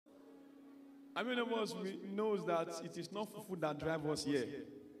I mean, of us knows that it is not food that drives us here.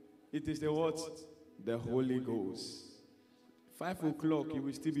 It is the what? The Holy Ghost. 5 o'clock, you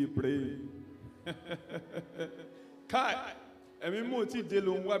will still be praying. Kai, emi mo ti de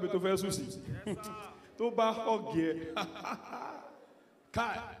lo nwa bi to fe susi. To ba hogie.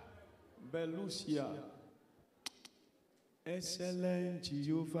 Kai, Belusia. Excellent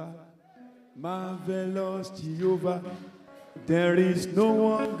Jehovah, marvelous Jehovah. There is no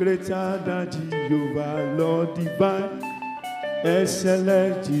one greater than Jehovah, Lord divine.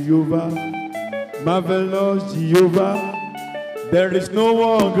 Excellent Jehovah, marvelous Jehovah. There is no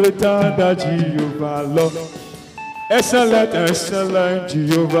one greater than Jehovah, Lord. Excellent, excellent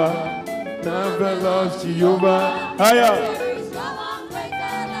Jehovah, marvelous Jehovah. Higher. There is no one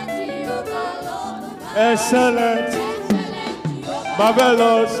greater than Jehovah, Lord. Excellent,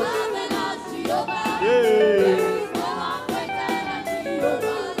 marvelous. Yeah.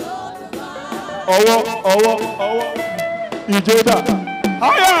 Owo, Ijoda.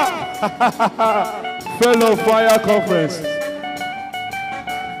 Higher. Fellow Fire Conference.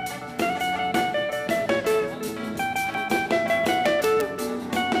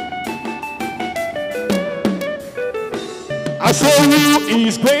 I say who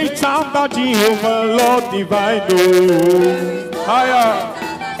is greater than Jehovah, Lord divine. Oh, higher.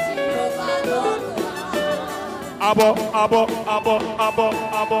 Abo.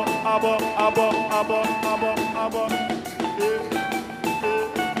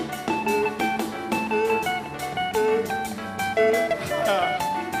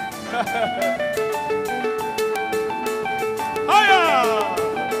 Higher.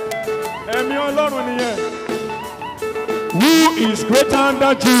 Emi Ọlọ́run nìyẹn. Who is greater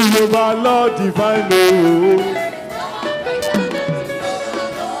than Jehovah, Lord divine? Oh.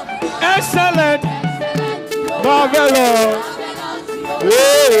 Excellent, marvelous.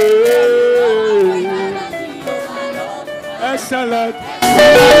 Excellent.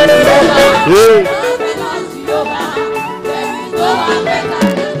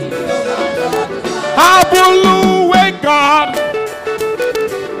 Hallelujah, God.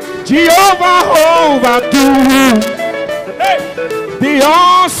 Jehovah overdo. The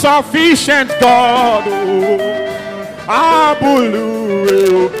all-sufficient God, oh,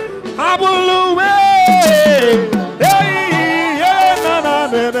 Hallelujah,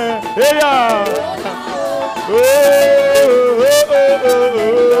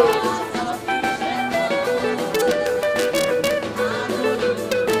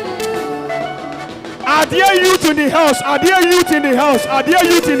 Are there youth in the house? Are there youth in the house? Are there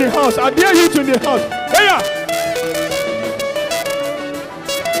youth in the house? Are there youth in the house? Hey!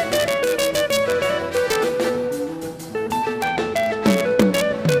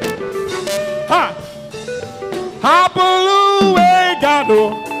 Hallelujah, God,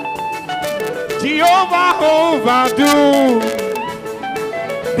 Jehovah overdo.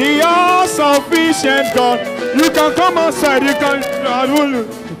 The all-sufficient God. You can come outside. You can.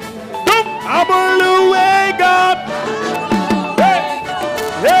 Hallelujah, God.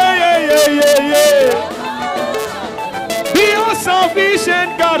 Yeah. The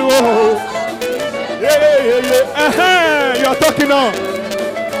all-sufficient God. Oh. Yeah. You're talking now.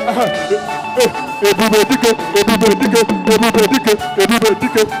 Everybody,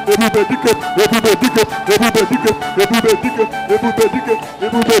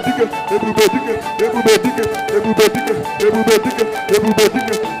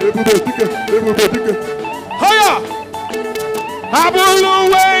 higher!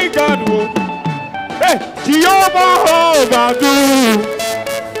 Hallelujah, God. Hey, Jehovah overdo.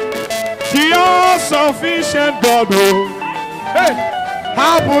 The all-sufficient God. Hey,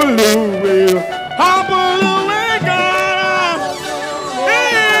 hallelujah. Hallelujah, God.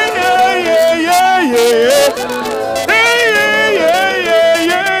 Yeah.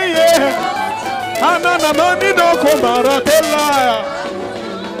 Ananamani no kumara kelaya.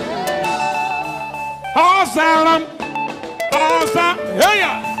 Hosanna, hey,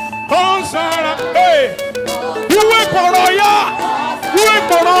 Hosanna, hey. Uwe poroya.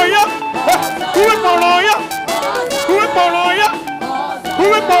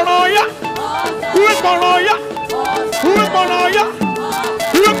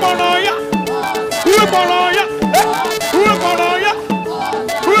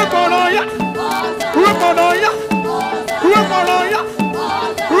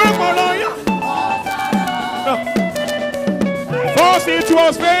 First it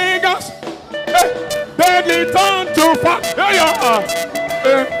was Vegas, then it turned to fire.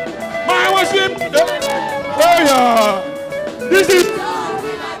 My worship, this is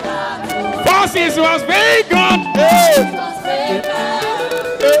first it was Vegas.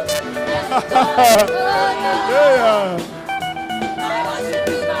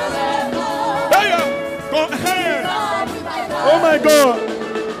 Oh my God.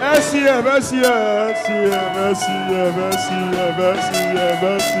 Merci, merci, merci, merci, merci, merci,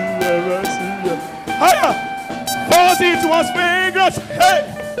 merci, merci. Higher. First it was fingers, hey.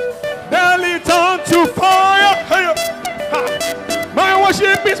 Then it turned to fire. Hey. My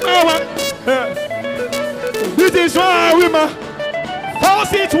worship is my one. Hey. This is why we ma.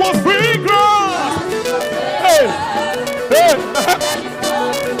 First it was fingers. Hey. Hey.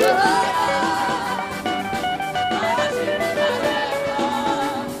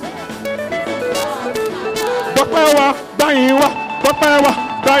 Power, dying, power,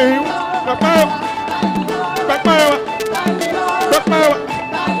 dying, power, power, power,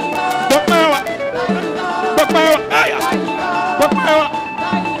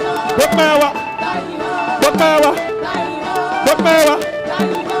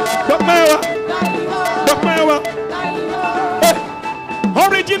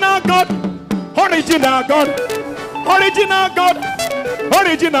 original God, original God, original God,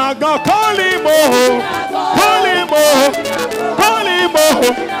 original God, call him oh. Call him oh, call him oh,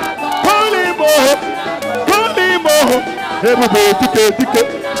 call him oh, call him oh. Everybody ticket.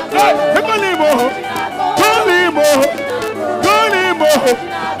 Call him oh, call him oh, call him oh, call him oh,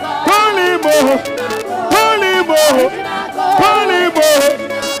 call him oh, call him oh, call him oh,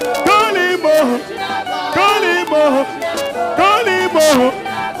 call him oh, call him oh, call him oh,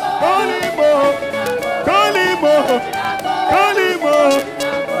 call him oh, call him oh, call him oh. Kalimo,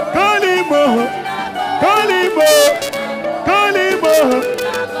 Kalimo, Kalimo,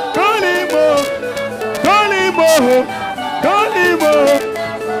 Kalimo, Kalimo,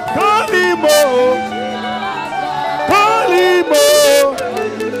 Kalimo, Kalimo.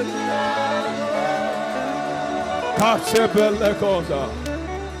 Kachebele koza,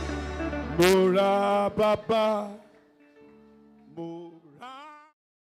 Mura Papa, Mura.